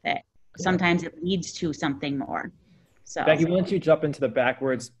run with it. Sometimes it leads to something more. So Becky, why don't you jump into the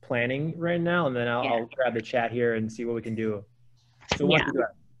backwards planning right now, and then I'll grab the chat here and see what we can do. So what you got?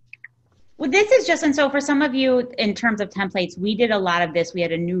 Well, this is just, and so for some of you, in terms of templates, we did a lot of this. We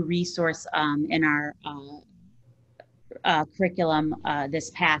had a new resource in our curriculum over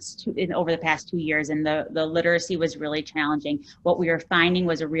the past 2 years, and the literacy was really challenging. What we were finding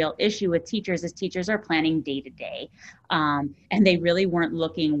was a real issue with teachers is teachers are planning day to day, and they really weren't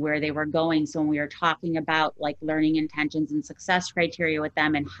looking where they were going. So when we were talking about like learning intentions and success criteria with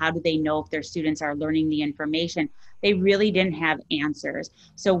them, and how do they know if their students are learning the information, they really didn't have answers.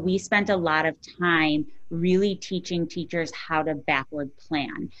 So we spent a lot of time really teaching teachers how to backward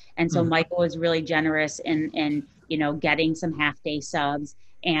plan. And so Michael was really generous in getting some half-day subs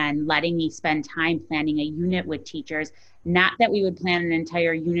and letting me spend time planning a unit with teachers. Not that we would plan an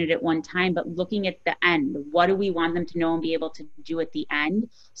entire unit at one time, but looking at the end. What do we want them to know and be able to do at the end,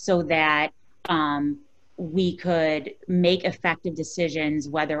 so that we could make effective decisions,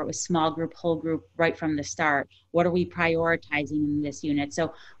 whether it was small group, whole group, right from the start. What are we prioritizing in this unit?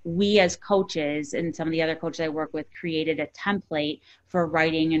 So we as coaches, and some of the other coaches I work with, created a template for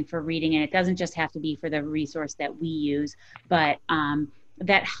writing and for reading. And it doesn't just have to be for the resource that we use, but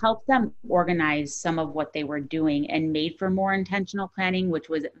that helped them organize some of what they were doing and made for more intentional planning, which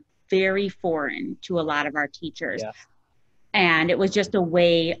was very foreign to a lot of our teachers. Yeah. And it was just a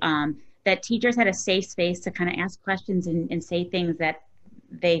way that teachers had a safe space to kind of ask questions and say things that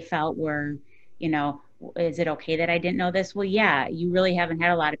they felt were, is it okay that I didn't know this? Well, yeah, you really haven't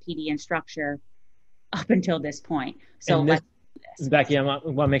had a lot of PD and structure up until this point. So let's do this. Becky, I want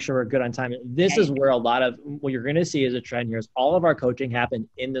to make sure we're good on time. This is where a lot of what you're going to see as a trend here is all of our coaching happened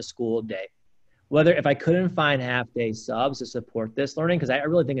in the school day. Whether if I couldn't find half-day subs to support this learning, because I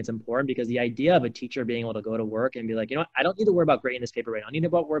really think it's important, because the idea of a teacher being able to go to work and be like, I don't need to worry about grading this paper right now. I need to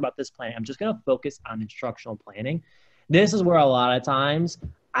worry about this planning. I'm just going to focus on instructional planning. This is where a lot of times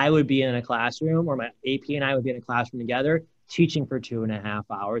I would be in a classroom, or my AP and I would be in a classroom together, teaching for 2.5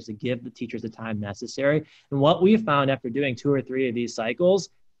 hours to give the teachers the time necessary. And what we found after doing 2 or 3 of these cycles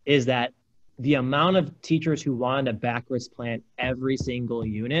is that the amount of teachers who wanted to backwards plan every single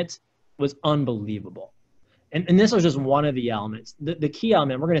unit was unbelievable. And this was just one of the elements. The key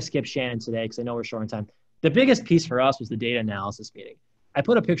element, we're going to skip Shannon today because I know we're short on time. The biggest piece for us was the data analysis meeting. I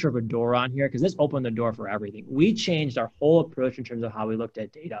put a picture of a door on here because this opened the door for everything. We changed our whole approach in terms of how we looked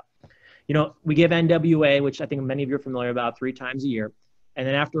at data. You know, we give NWA, which I think many of you are familiar about, 3 times a year. And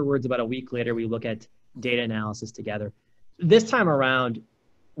then afterwards, about a week later, we look at data analysis together. This time around,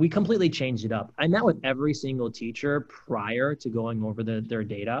 we completely changed it up. I met with every single teacher prior to going over their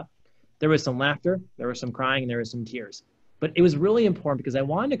data. There was some laughter, there was some crying, and there was some tears. But it was really important because I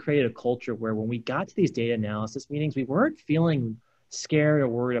wanted to create a culture where when we got to these data analysis meetings, we weren't feeling scared or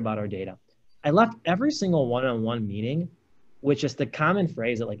worried about our data. I left every single one-on-one meeting with just the common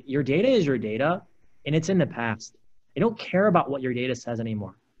phrase that, like, your data is your data and it's in the past. I don't care about what your data says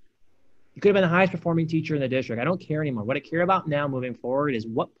anymore. You could have been the highest performing teacher in the district. I don't care anymore. What I care about now moving forward is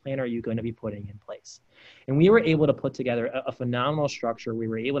what plan are you going to be putting in place? And we were able to put together a phenomenal structure. We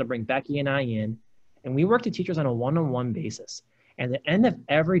were able to bring Becky and I in, and we worked with teachers on a one-on-one basis. And at the end of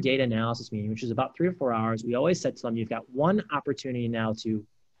every data analysis meeting, which is about 3 to 4 hours, we always said to them, you've got one opportunity now to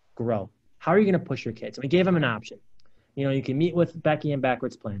grow. How are you going to push your kids? And we gave them an option. You know, you can meet with Becky and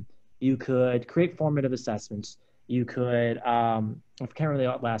backwards plan. You could create formative assessments. You could, I can't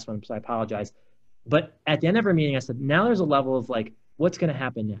remember the last one, so I apologize. But at the end of our meeting, I said, now there's a level of like, what's going to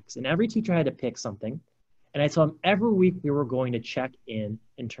happen next? And every teacher had to pick something. And I told them every week we were going to check in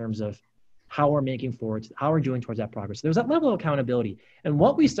terms of how we're making forward, how we're doing towards that progress. So there was that level of accountability. And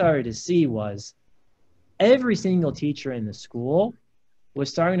what we started to see was every single teacher in the school was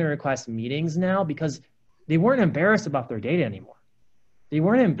starting to request meetings now because they weren't embarrassed about their data anymore. They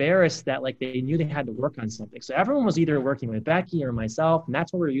weren't embarrassed that, like, they knew they had to work on something. So everyone was either working with Becky or myself, and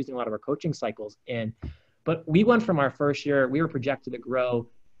that's what we were using a lot of our coaching cycles in. But we went from our first year, we were projected to grow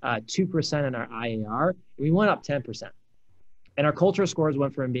 2% in our IAR, and we went up 10%. And our culture scores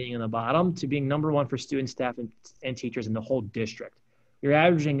went from being in the bottom to being #1 for student, staff, and teachers in the whole district. We're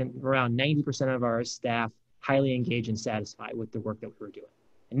averaging around 90% of our staff highly engaged and satisfied with the work that we were doing.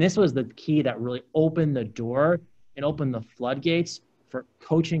 And this was the key that really opened the door and opened the floodgates for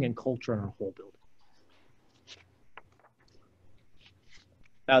coaching and culture in our whole building.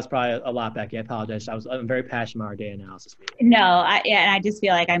 That was probably a lot, Becky. I apologize. I'm very passionate about our data analysis meeting. No, I just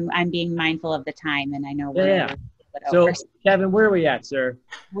feel like I'm being mindful of the time, and I know we're yeah. So, Kevin, where are we at, sir?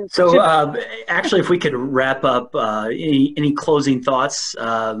 So, actually, if we could wrap up, any closing thoughts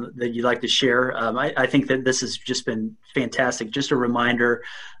that you'd like to share? I think that this has just been fantastic. Just a reminder,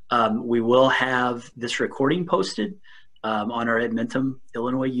 we will have this recording posted on our Edmonton,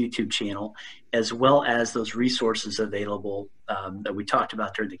 Illinois YouTube channel, as well as those resources available that we talked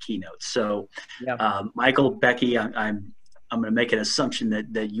about during the keynote. So, Michael, Becky, I'm going to make an assumption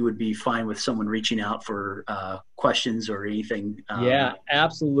that you would be fine with someone reaching out for questions or anything. Yeah,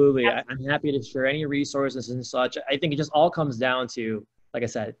 absolutely. I'm happy to share any resources and such. I think it just all comes down to, like I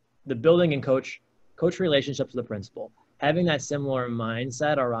said, the building and coach relationships with the principal. Having that similar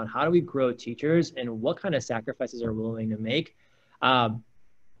mindset around how do we grow teachers and what kind of sacrifices are we willing to make.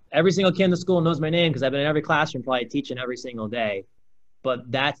 Every single kid in the school knows my name because I've been in every classroom probably teaching every single day.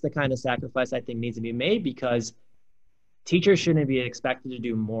 But that's the kind of sacrifice I think needs to be made because teachers shouldn't be expected to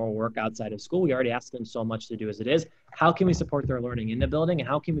do more work outside of school. We already ask them so much to do as it is. How can we support their learning in the building and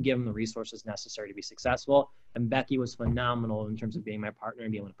how can we give them the resources necessary to be successful? And Becky was phenomenal in terms of being my partner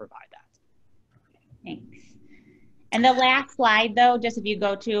and being able to provide that. Thanks. And the last slide, though, just if you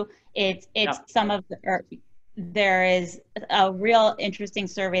go to, it's some of the, there is a real interesting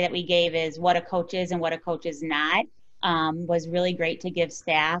survey that we gave is what a coach is and what a coach is not. Was really great to give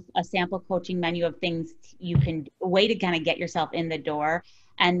staff a sample coaching menu of things you can, a way to kind of get yourself in the door.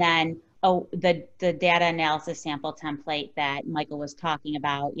 And then the data analysis sample template that Michael was talking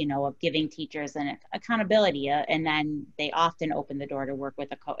about, you know, of giving teachers an accountability, and then they often open the door to work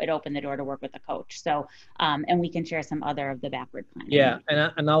with it opened the door to work with a coach. So, and we can share some other of the backward planning. Yeah,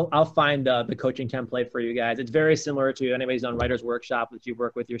 and I'll find the coaching template for you guys. It's very similar to anybody's done writer's workshop that you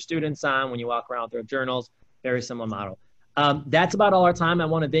work with your students on when you walk around with their journals. Very similar model. That's about all our time. I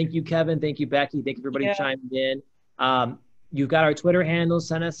want to thank you, Kevin. Thank you, Becky. Thank you, everybody, for chiming in. You've got our Twitter handles.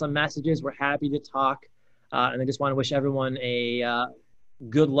 Send us some messages. We're happy to talk. And I just want to wish everyone a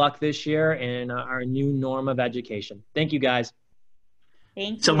good luck this year in our new norm of education. Thank you, guys.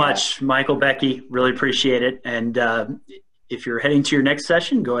 Thank you so much, Michael, Becky. Really appreciate it. And if you're heading to your next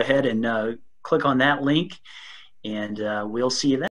session, go ahead and click on that link, and we'll see you then.